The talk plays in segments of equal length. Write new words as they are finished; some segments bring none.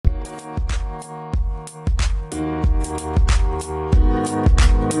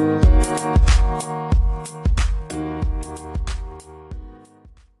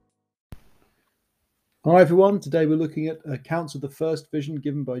Hi everyone, today we're looking at accounts of the first vision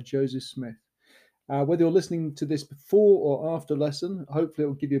given by Joseph Smith. Whether you're listening to this before or after lesson, hopefully it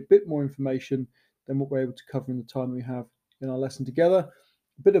will give you a bit more information than what we're able to cover in the time we have in our lesson together.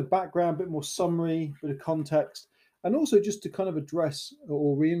 A bit of background, a bit more summary, a bit of context, and also just to kind of address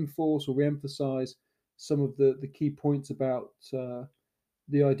or reinforce or re-emphasize some of the key points about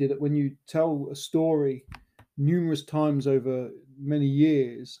the idea that when you tell a story numerous times over many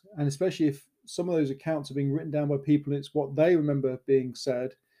years, and especially if some of those accounts are being written down by people and it's what they remember being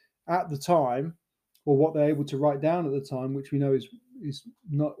said at the time, or what they're able to write down at the time, which we know is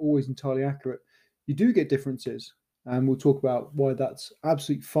not always entirely accurate, you do get differences. And we'll talk about why that's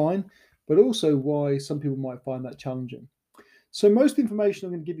absolutely fine, but also why some people might find that challenging. So most information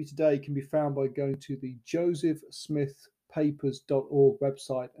I'm going to give you today can be found by going to the josephsmithpapers.org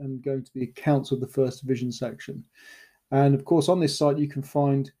website and going to the accounts of the first division section. And of course, on this site, you can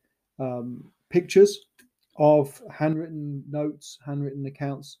find pictures of handwritten notes, handwritten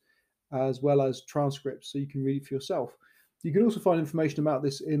accounts, as well as transcripts, so you can read it for yourself. You can also find information about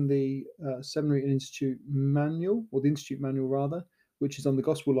this in the Seminary and Institute manual, or the Institute manual rather, which is on the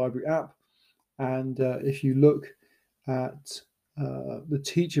Gospel Library app. And if you look at the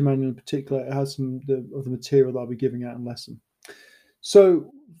teacher manual in particular, it has some of the material that I'll be giving out in lesson.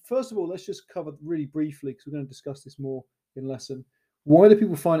 So first of all, let's just cover really briefly, because we're going to discuss this more in lesson. Why do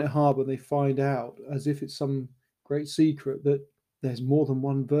people find it hard when they find out, as if it's some great secret, that there's more than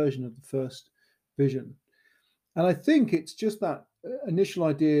one version of the first vision? And I think it's just that initial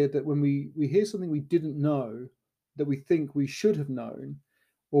idea that when we hear something we didn't know, that we think we should have known,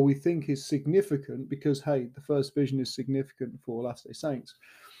 or we think is significant because, hey, the first vision is significant for Latter-day Saints,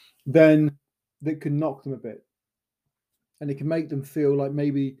 then that can knock them a bit. And it can make them feel like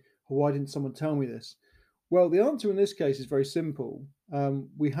maybe, oh, why didn't someone tell me this? Well, the answer in this case is very simple.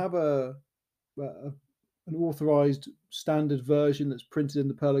 We have an authorized standard version that's printed in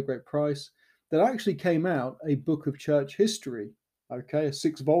the Pearl of Great Price that actually came out a book of church history, okay, a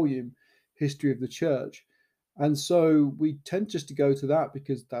 6-volume history of the church. And so we tend just to go to that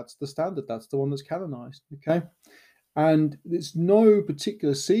because that's the standard, that's the one that's canonized, okay? And it's no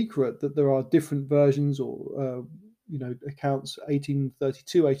particular secret that there are different versions or accounts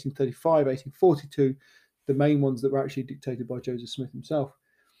 1832, 1835, 1842, the main ones that were actually dictated by Joseph Smith himself.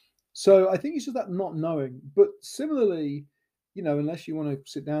 So I think it's just that not knowing. But similarly, unless you want to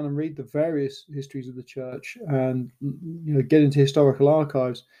sit down and read the various histories of the church and get into historical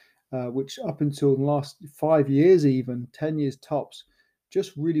archives, which up until the last 5 years, even 10 years tops,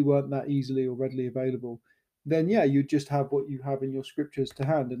 just really weren't that easily or readily available, then yeah, you just have what you have in your scriptures to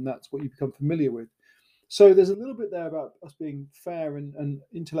hand, and that's what you become familiar with. So there's a little bit there about us being fair and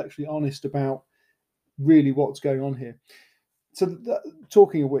intellectually honest about really what's going on here. So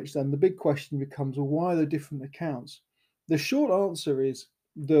talking of which, then the big question becomes, well, why are there different accounts? The short answer is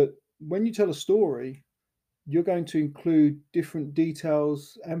that when you tell a story, you're going to include different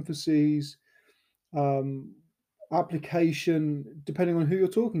details, emphases, um, application, depending on who you're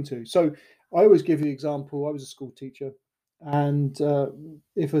talking to. So I always give the example, I was a school teacher, and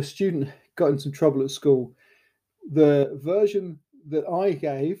if a student got in some trouble at school, the version that I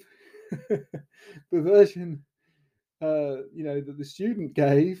gave, the version that the student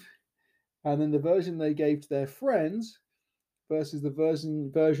gave, and then the version they gave to their friends versus the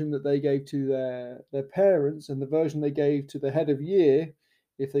version that they gave to their parents, and the version they gave to the head of year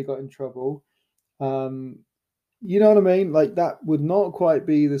if they got in trouble. Um, you know what I mean? Like that would not quite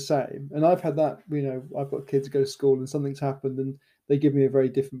be the same. And I've had that. I've got kids go to school and something's happened, and they give me a very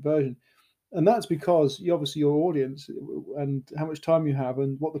different version. And that's because you obviously your audience and how much time you have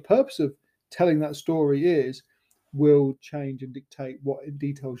and what the purpose of telling that story is will change and dictate what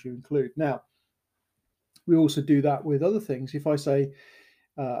details you include. Now, we also do that with other things. If I say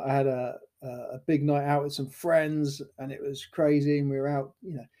I had a big night out with some friends and it was crazy and we were out,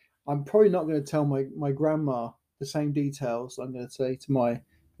 I'm probably not going to tell my grandma the same details I'm going to say to my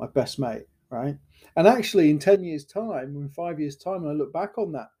best mate, right? And actually, in 10 years' time, in 5 years' time, when I look back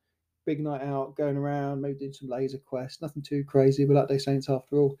on that big night out, going around, maybe doing some laser quests, nothing too crazy, but Latter-day Saints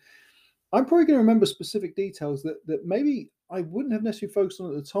after all, I'm probably going to remember specific details that maybe I wouldn't have necessarily focused on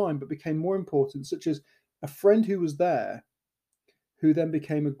at the time, but became more important, such as a friend who was there, who then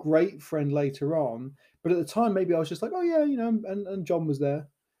became a great friend later on. But at the time, maybe I was just like, oh yeah, and John was there,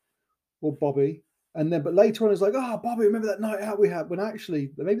 or Bobby. And then, but later on, it's like, oh, Bobby, remember that night out we had? When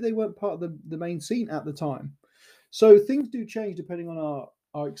actually, maybe they weren't part of the main scene at the time. So things do change depending on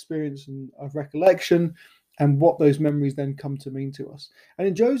our experience and our recollection and what those memories then come to mean to us. And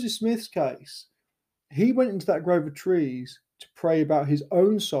in Joseph Smith's case, he went into that grove of trees to pray about his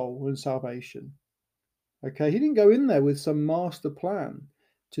own soul and salvation. Okay, he didn't go in there with some master plan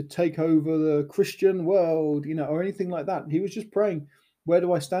to take over the Christian world, or anything like that. He was just praying, where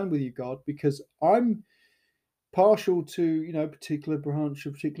do I stand with you, God? Because I'm partial to, a particular branch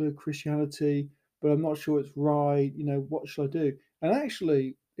of particular Christianity, but I'm not sure it's right. What shall I do? And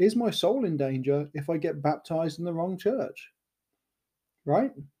actually, is my soul in danger if I get baptized in the wrong church?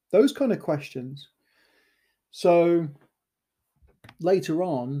 Right? Those kind of questions. So later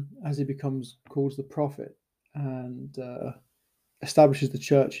on, as he becomes called the prophet and establishes the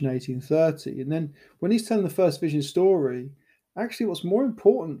church in 1830, and then when he's telling the first vision story, actually what's more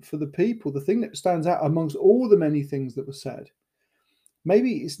important for the people, the thing that stands out amongst all the many things that were said,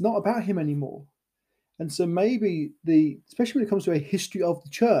 maybe it's not about him anymore. And so maybe especially when it comes to a history of the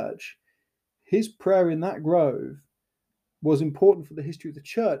church, his prayer in that grove was important for the history of the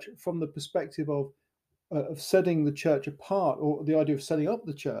church from the perspective of setting the church apart, or the idea of setting up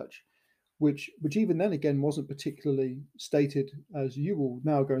the church, which even then again wasn't particularly stated as you will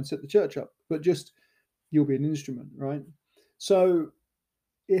now go and set the church up, but just you'll be an instrument, right? So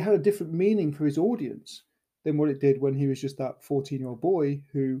it had a different meaning for his audience than what it did when he was just that 14-year-old boy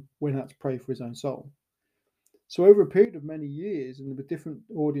who went out to pray for his own soul. So over a period of many years and with different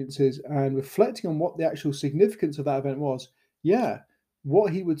audiences and reflecting on what the actual significance of that event was,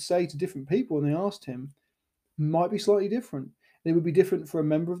 what he would say to different people when they asked him might be slightly different. It would be different for a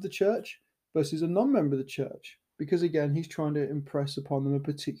member of the church versus a non-member of the church, because again, he's trying to impress upon them a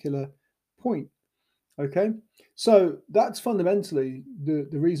particular point. Okay, so that's fundamentally the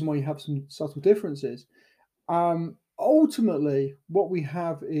reason why you have some subtle differences. Ultimately, what we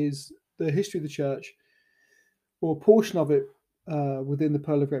have is the history of the church, or a portion of it within the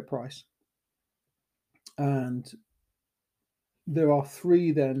Pearl of Great Price. And there are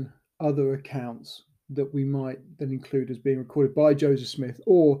three then other accounts that we might then include as being recorded by Joseph Smith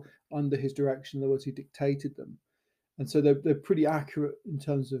or under his direction. In other words, he dictated them. And so they're pretty accurate in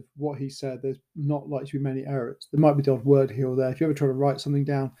terms of what he said. There's not likely to be many errors. There might be the odd word here or there. If you ever try to write something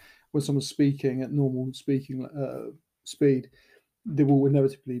down when someone's speaking at normal speaking speed, there will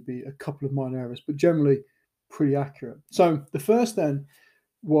inevitably be a couple of minor errors, but generally pretty accurate. So the first then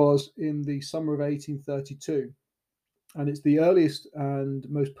was in the summer of 1832, and it's the earliest and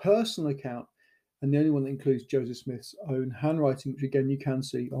most personal account, and the only one that includes Joseph Smith's own handwriting, which again you can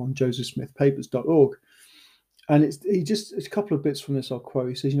see on josephsmithpapers.org. And it's a couple of bits from this I'll quote.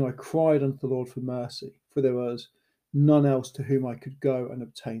 He says, I cried unto the Lord for mercy, for there was none else to whom I could go and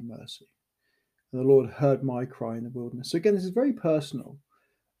obtain mercy. And the Lord heard my cry in the wilderness. So again, this is very personal,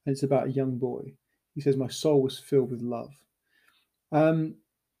 and it's about a young boy. He says, my soul was filled with love.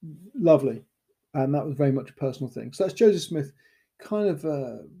 Lovely. And that was very much a personal thing. So that's Joseph Smith kind of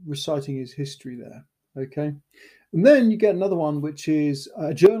reciting his history there. Okay. And then you get another one, which is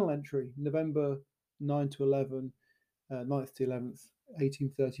a journal entry, November 9 to 11, 9th to 11th,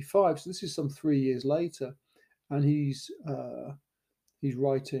 1835. So this is some 3 years later. And he's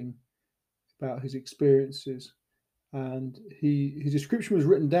writing about his experiences. And his description was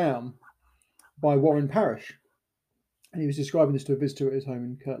written down by Warren Parrish. And he was describing this to a visitor at his home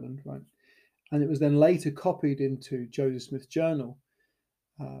in Kirtland, right? And it was then later copied into Joseph Smith's journal.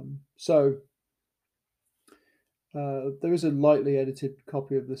 There is a lightly edited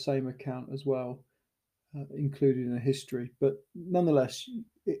copy of the same account as well, included in a history. But nonetheless,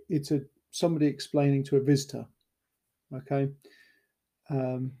 it's somebody explaining to a visitor. Okay,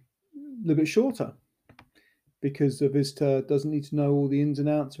 a little bit shorter, because the visitor doesn't need to know all the ins and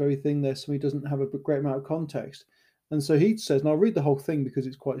outs of everything there, so he doesn't have a great amount of context. And so he says, and I'll read the whole thing because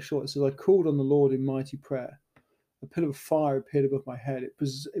it's quite short. It says, I called on the Lord in mighty prayer. A pillar of fire appeared above my head.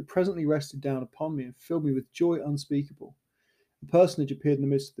 It presently rested down upon me and filled me with joy unspeakable. A personage appeared in the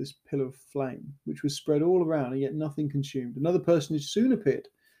midst of this pillar of flame, which was spread all around, and yet nothing consumed. Another personage soon appeared,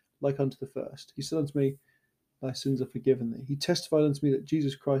 like unto the first. He said unto me, thy sins are forgiven thee. He testified unto me that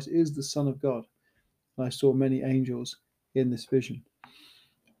Jesus Christ is the Son of God. And I saw many angels in this vision.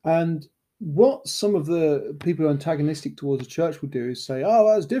 And what some of the people who are antagonistic towards the church would do is say, oh,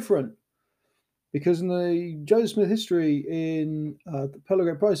 that's different. Because in the Joseph Smith history in the Pearl of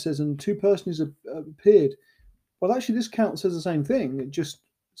Great Price says, and two personages appeared. Well, actually, this count says the same thing. It just,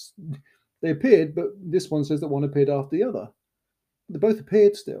 they appeared, but this one says that one appeared after the other. They both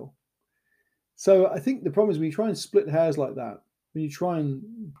appeared still. So I think the problem is when you try and split hairs like that, when you try and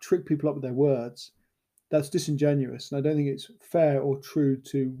trick people up with their words, that's disingenuous. And I don't think it's fair or true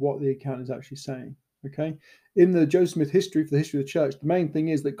to what the account is actually saying. Okay. In the Joseph Smith history, for the history of the church, the main thing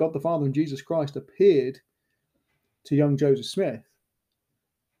is that God the Father and Jesus Christ appeared to young Joseph Smith.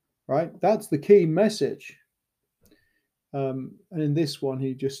 Right? That's the key message. And in this one,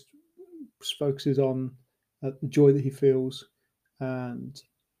 he just focuses on the joy that he feels, and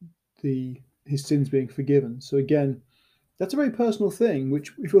his sins being forgiven. So again, that's a very personal thing,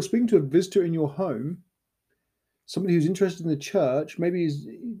 which if you're speaking to a visitor in your home, somebody who's interested in the church, maybe is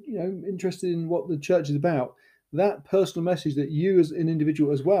interested in what the church is about, that personal message that you as an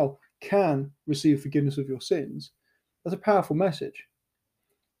individual as well can receive forgiveness of your sins, that's a powerful message.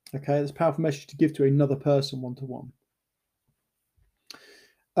 Okay, that's a powerful message to give to another person one-to-one.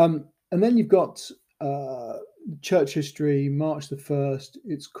 And then you've got church history, March the 1st.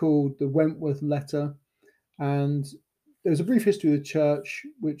 It's called the Wentworth Letter. And there's a brief history of the church,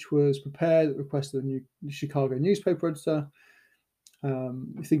 which was prepared at the request of the Chicago newspaper editor.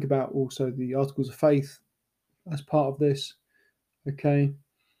 You think about also the Articles of Faith as part of this. Okay.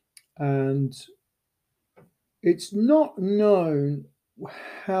 And it's not known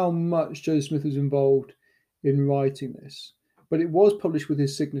how much Joseph Smith was involved in writing this, but it was published with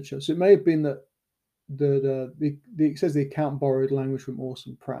his signature. So it may have been that it says the account borrowed language from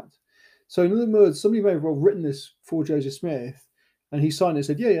Orson Pratt. So in other words, somebody may have well written this for Joseph Smith, and he signed it and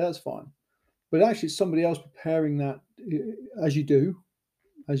said, yeah, that's fine. But actually, it's somebody else preparing that, as you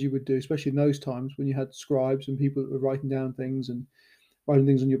would do, especially in those times when you had scribes and people that were writing down things and writing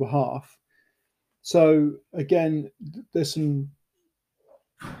things on your behalf. So again, there's some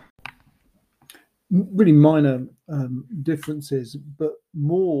really minor differences, but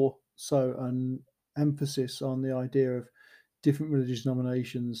more so an emphasis on the idea of different religious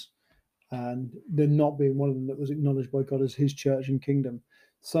denominations and there not being one of them that was acknowledged by God as his church and kingdom.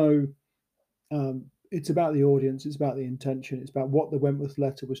 So it's about the audience, it's about the intention, it's about what the Wentworth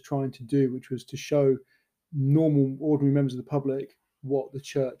Letter was trying to do, which was to show normal, ordinary members of the public what the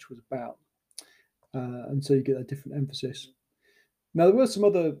church was about. And so you get a different emphasis. Now, there were some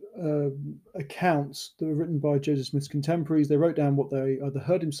other accounts that were written by Joseph Smith's contemporaries. They wrote down what they either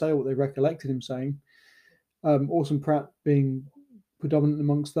heard him say or what they recollected him saying. Orson Pratt being predominant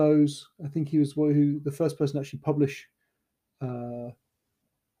amongst those. I think he was the first person to actually publish an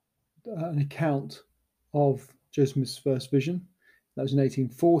account of Joseph Smith's first vision. That was in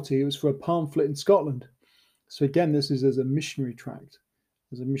 1840. It was for a pamphlet in Scotland. So again, this is as a missionary tract,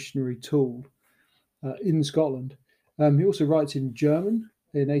 as a missionary tool in Scotland. He also writes in German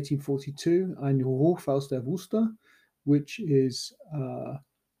in 1842, Ein Ruf aus der Wüste, which is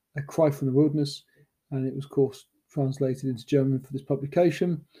a cry from the wilderness, and it was, of course, translated into German for this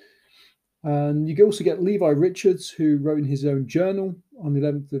publication. And you can also get Levi Richards, who wrote in his own journal on the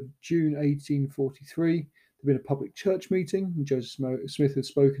 11th of June 1843. There'd been a public church meeting, and Joseph Smith had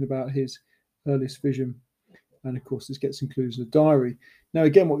spoken about his earliest vision. And of course, this gets included in the diary. Now,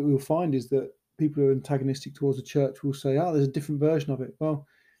 again, what we'll find is that people who are antagonistic towards the church will say, there's a different version of it. Well,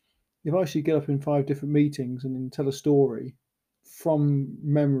 if I actually get up in 5 different meetings and then tell a story from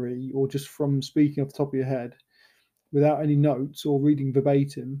memory or just from speaking off the top of your head without any notes or reading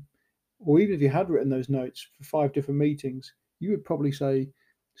verbatim, or even if you had written those notes for 5 different meetings, you would probably say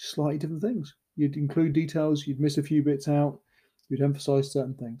slightly different things. You'd include details, you'd miss a few bits out, you'd emphasize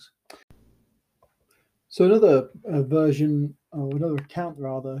certain things. So another version, or another account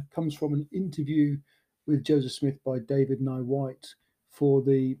rather, comes from an interview with Joseph Smith by David Nye White for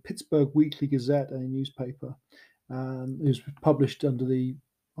the Pittsburgh Weekly Gazette, a newspaper. It was published under the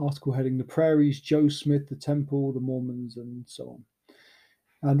article heading "The Prairies, Joe Smith, the Temple, the Mormons, and so on."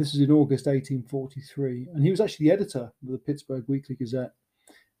 And this is in August 1843. And he was actually the editor of the Pittsburgh Weekly Gazette.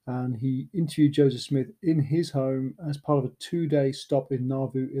 And he interviewed Joseph Smith in his home as part of a 2-day stop in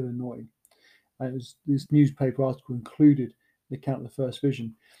Nauvoo, Illinois. And this newspaper article included the account of the first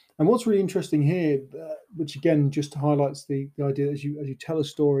vision. And what's really interesting here, which again just highlights the idea that as you tell a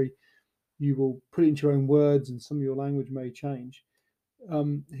story, you will put it into your own words and some of your language may change.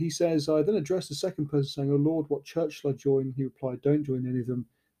 He says, I then addressed the second person saying, "Oh Lord, what church shall I join?" He replied, "Don't join any of them.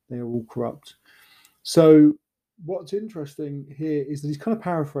 They are all corrupt." So what's interesting here is that he's kind of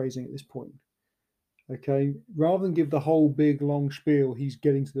paraphrasing at this point. Okay, rather than give the whole big long spiel, he's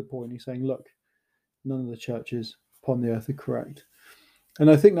getting to the point. He's saying, look, none of the churches upon the earth are correct.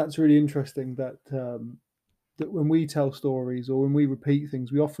 And I think that's really interesting that that when we tell stories or when we repeat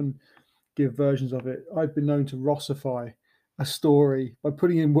things, we often give versions of it. I've been known to Rossify a story by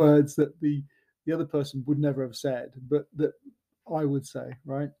putting in words that the other person would never have said, but that I would say,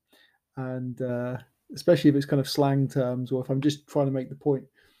 right? And especially if it's kind of slang terms or if I'm just trying to make the point.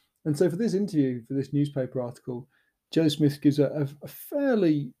 And so for this interview, for this newspaper article, Joe Smith gives a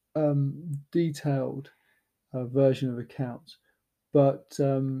fairly detailed version of accounts, but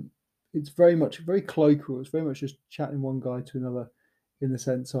it's very colloquial. It's very much just chatting one guy to another in the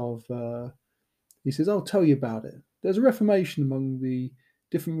sense of, he says, I'll tell you about it. There's a reformation among the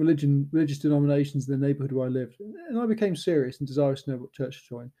different religious denominations in the neighborhood where I lived. And I became serious and desirous to know what church to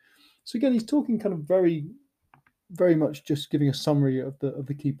join. So again, he's talking kind of very, very much just giving a summary of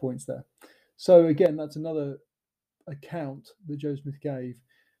the key points there. So again, that's another account that Joseph Smith gave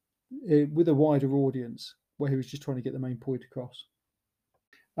with a wider audience, where he was just trying to get the main point across.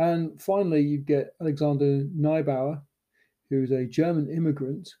 And finally, you get Alexander Neubauer, who is a German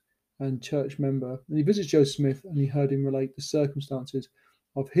immigrant and church member. And he visits Joseph Smith, and he heard him relate the circumstances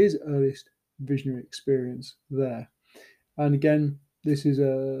of his earliest visionary experience there. And again, this is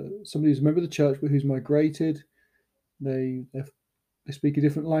somebody who's a member of the church, but who's migrated. They speak a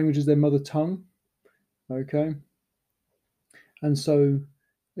different language as their mother tongue. Okay. And so,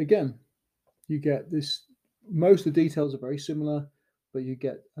 again, you get this, most of the details are very similar, but you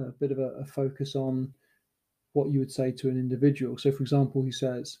get a bit of a focus on what you would say to an individual. So, for example, he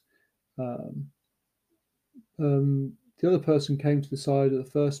says, the other person came to the side of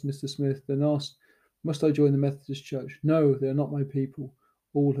the first Mr. Smith, then asked, "Must I join the Methodist Church?" "No, they are not my people.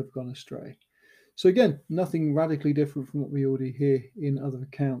 All have gone astray." So again, nothing radically different from what we already hear in other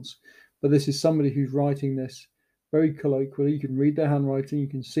accounts. But this is somebody who's writing this very colloquially. You can read their handwriting, you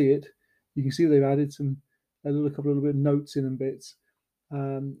can see it. You can see they've added a couple of notes in and bits.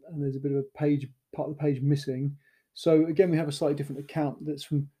 And there's a bit of a part of the page missing. So again, we have a slightly different account that's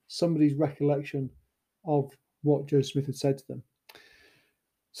from somebody's recollection of what Joseph Smith had said to them.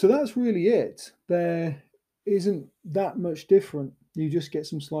 So that's really it. There isn't that much different. You just get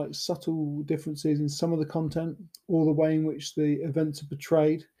some slight subtle differences in some of the content or the way in which the events are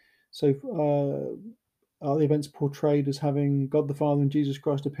portrayed. So are the events portrayed as having God the Father and Jesus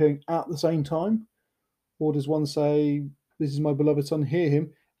Christ appearing at the same time? Or does one say, "This is my beloved son, hear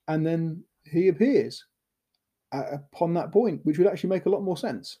him," and then he appears upon that point, which would actually make a lot more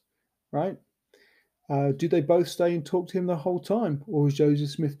sense, right? Do they both stay and talk to him the whole time? Or is Joseph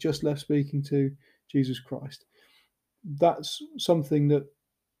Smith just left speaking to Jesus Christ? That's something that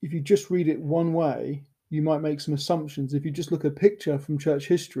if you just read it one way, you might make some assumptions. If you just look at a picture from church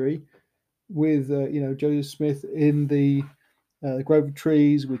history with, Joseph Smith in the grove of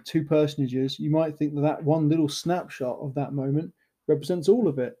trees with two personages, you might think that one little snapshot of that moment represents all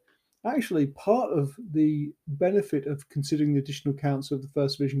of it. Actually, part of the benefit of considering the additional accounts of the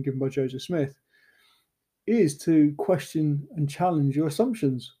first vision given by Joseph Smith is to question and challenge your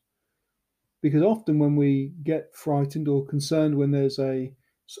assumptions. Because often when we get frightened or concerned when there's a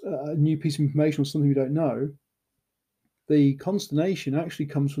new piece of information or something we don't know, the consternation actually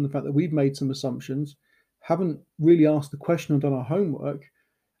comes from the fact that we've made some assumptions, haven't really asked the question or done our homework,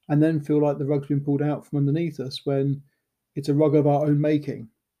 and then feel like the rug's been pulled out from underneath us when it's a rug of our own making,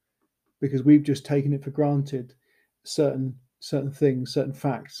 because we've just taken it for granted, certain things, certain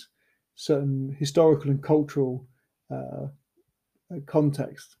facts, certain historical and cultural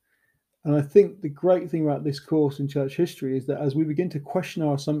context. And I think the great thing about this course in church history is that as we begin to question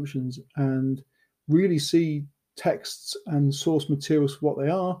our assumptions and really see texts and source materials for what they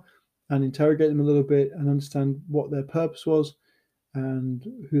are and interrogate them a little bit and understand what their purpose was and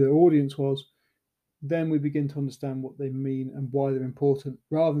who their audience was, then we begin to understand what they mean and why they're important,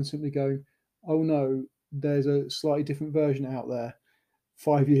 rather than simply going, "Oh no, there's a slightly different version out there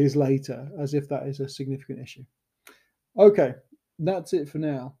 5 years later," as if that is a significant issue. Okay, that's it for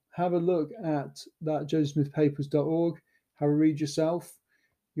now. Have a look at that josephsmithpapers.org. Have a read yourself.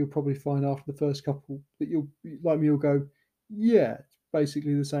 You'll probably find after the first couple that you'll go, yeah, it's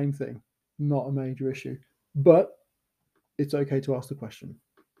basically the same thing. Not a major issue. But it's okay to ask the question.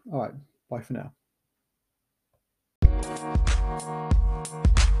 All right, bye for now.